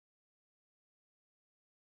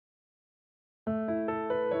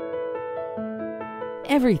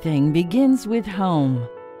Everything begins with home.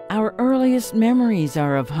 Our earliest memories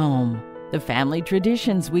are of home. The family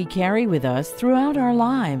traditions we carry with us throughout our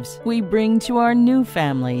lives, we bring to our new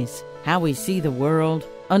families. How we see the world,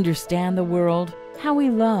 understand the world, how we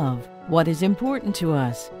love, what is important to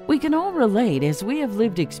us. We can all relate as we have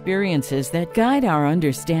lived experiences that guide our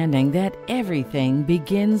understanding that everything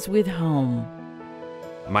begins with home.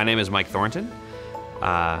 My name is Mike Thornton.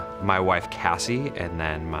 My wife Cassie, and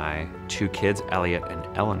then my two kids, Elliot and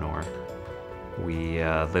Eleanor. We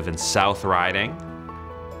live in South Riding.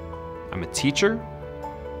 I'm a teacher.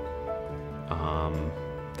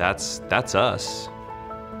 That's us.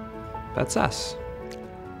 That's us.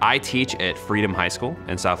 I teach at Freedom High School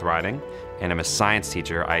in South Riding, and I'm a science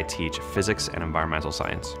teacher. I teach physics and environmental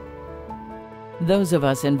science. Those of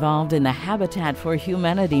us involved in the Habitat for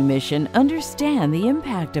Humanity mission understand the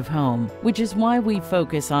impact of home, which is why we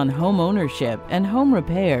focus on home ownership and home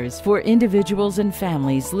repairs for individuals and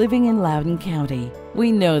families living in Loudoun County.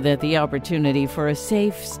 We know that the opportunity for a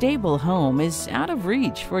safe, stable home is out of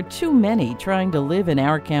reach for too many trying to live in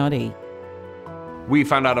our county. We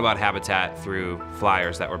found out about Habitat through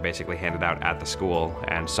flyers that were basically handed out at the school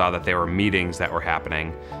and saw that there were meetings that were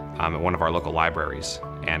happening at one of our local libraries.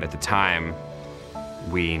 And at the time,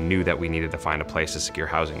 we knew that we needed to find a place to secure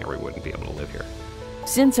housing or we wouldn't be able to live here.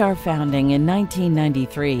 Since our founding in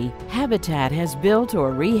 1993, Habitat has built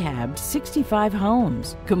or rehabbed 65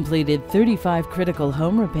 homes, completed 35 critical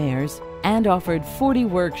home repairs, and offered 40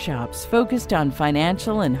 workshops focused on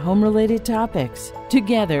financial and home-related topics.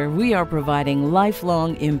 Together, we are providing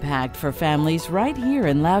lifelong impact for families right here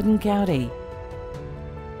in Loudoun County.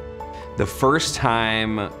 The first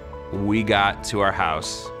time we got to our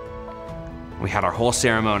house, we had our whole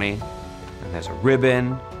ceremony, and there's a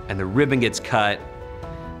ribbon, and the ribbon gets cut.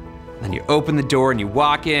 Then you open the door and you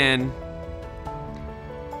walk in.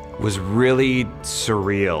 It was really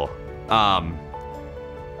surreal.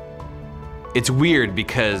 It's weird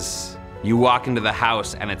because you walk into the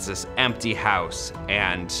house and it's this empty house,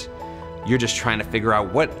 and you're just trying to figure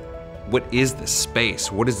out what is this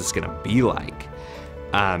space? What is this gonna be like?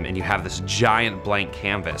 And you have this giant blank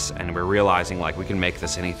canvas, and we're realizing like we can make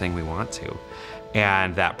this anything we want to.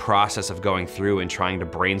 And that process of going through and trying to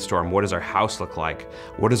brainstorm, what does our house look like?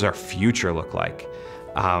 What does our future look like?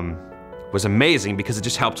 Was amazing because it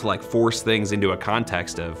just helped to like force things into a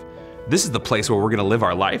context of, this is the place where we're gonna live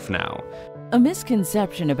our life now. A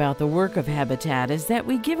misconception about the work of Habitat is that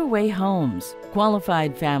we give away homes.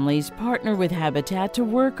 Qualified families partner with Habitat to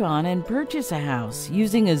work on and purchase a house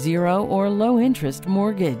using a 0 or low-interest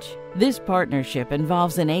mortgage. This partnership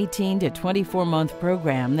involves an 18 to 24-month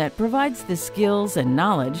program that provides the skills and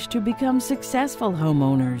knowledge to become successful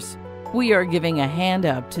homeowners. We are giving a hand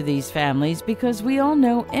up to these families because we all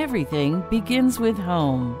know everything begins with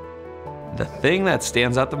home. The thing that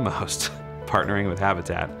stands out the most, partnering with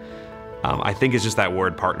Habitat, I think is just that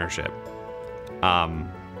word partnership.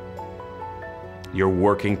 You're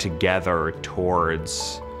working together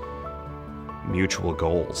towards mutual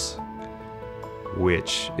goals,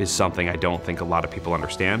 which is something I don't think a lot of people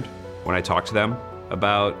understand when I talk to them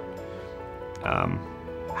about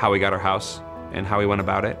how we got our house and how we went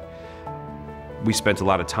about it. We spent a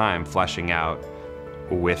lot of time fleshing out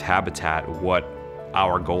with Habitat what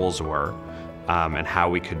our goals were and how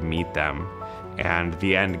we could meet them. And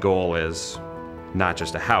the end goal is not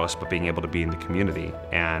just a house, but being able to be in the community.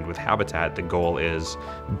 And with Habitat, the goal is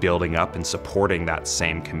building up and supporting that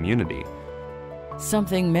same community.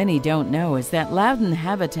 Something many don't know is that Loudoun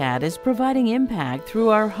Habitat is providing impact through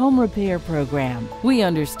our home repair program. We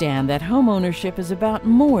understand that home ownership is about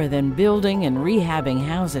more than building and rehabbing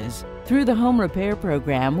houses. Through the home repair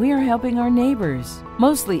program, we are helping our neighbors,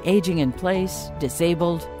 mostly aging in place,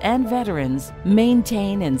 disabled, and veterans,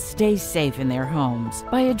 maintain and stay safe in their homes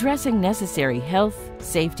by addressing necessary health,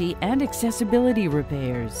 safety, and accessibility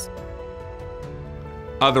repairs.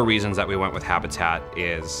 Other reasons that we went with Habitat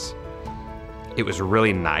is it was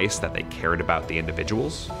really nice that they cared about the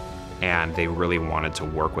individuals, and they really wanted to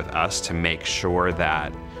work with us to make sure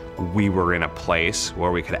that we were in a place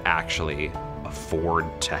where we could actually afford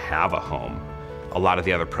to have a home. A lot of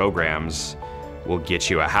the other programs will get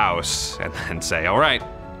you a house and then say, all right,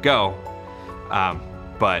 go.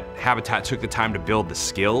 But Habitat took the time to build the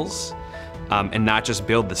skills, and not just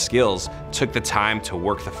build the skills, took the time to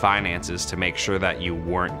work the finances to make sure that you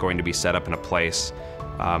weren't going to be set up in a place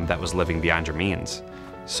that was living beyond your means.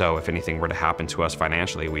 So if anything were to happen to us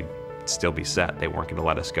financially, we'd still be set. They weren't gonna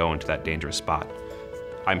let us go into that dangerous spot.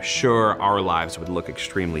 I'm sure our lives would look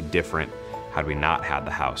extremely different had we not had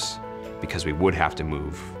the house, because we would have to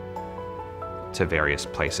move to various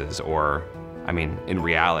places or I mean, in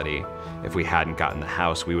reality, if we hadn't gotten the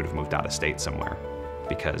house, we would have moved out of state somewhere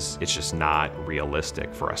because it's just not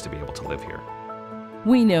realistic for us to be able to live here.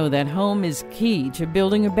 We know that home is key to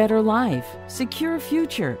building a better life, secure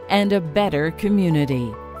future, and a better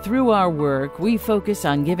community. Through our work, we focus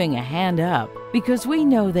on giving a hand up because we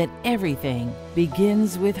know that everything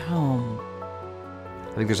begins with home.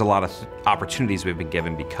 I think there's a lot of opportunities we've been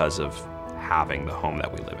given because of having the home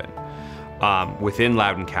that we live in. Within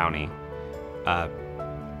Loudoun County,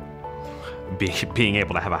 being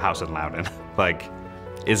able to have a house in Loudoun,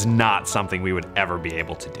 is not something we would ever be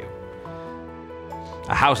able to do.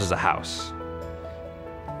 A house is a house,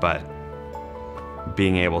 but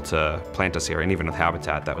being able to plant us here, and even with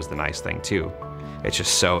Habitat, that was the nice thing too. It's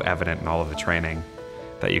just so evident in all of the training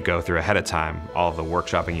that you go through ahead of time, all of the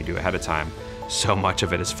workshopping you do ahead of time. So much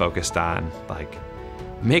of it is focused on,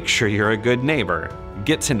 make sure you're a good neighbor,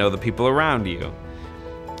 get to know the people around you.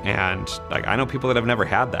 And I know people that have never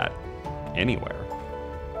had that anywhere.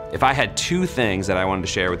 If I had two things that I wanted to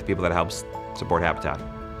share with the people that help support Habitat,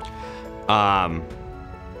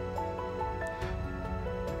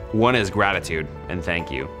 one is gratitude and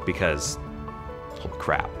thank you, because holy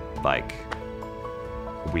crap, I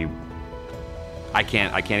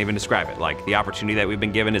can't even describe it. The opportunity that we've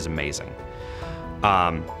been given is amazing.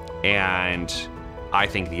 And I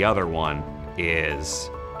think the other one is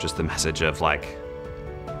just the message of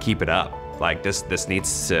keep it up. This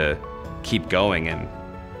needs to keep going and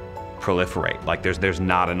proliferate. There's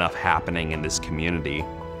not enough happening in this community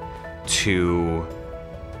to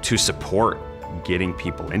support getting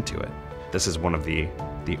people into it. This is one of the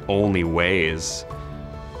only ways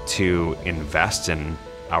to invest in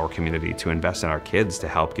our community, to invest in our kids, to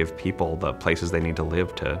help give people the places they need to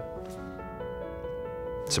live, to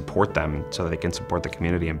support them so that they can support the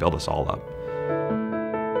community and build us all up.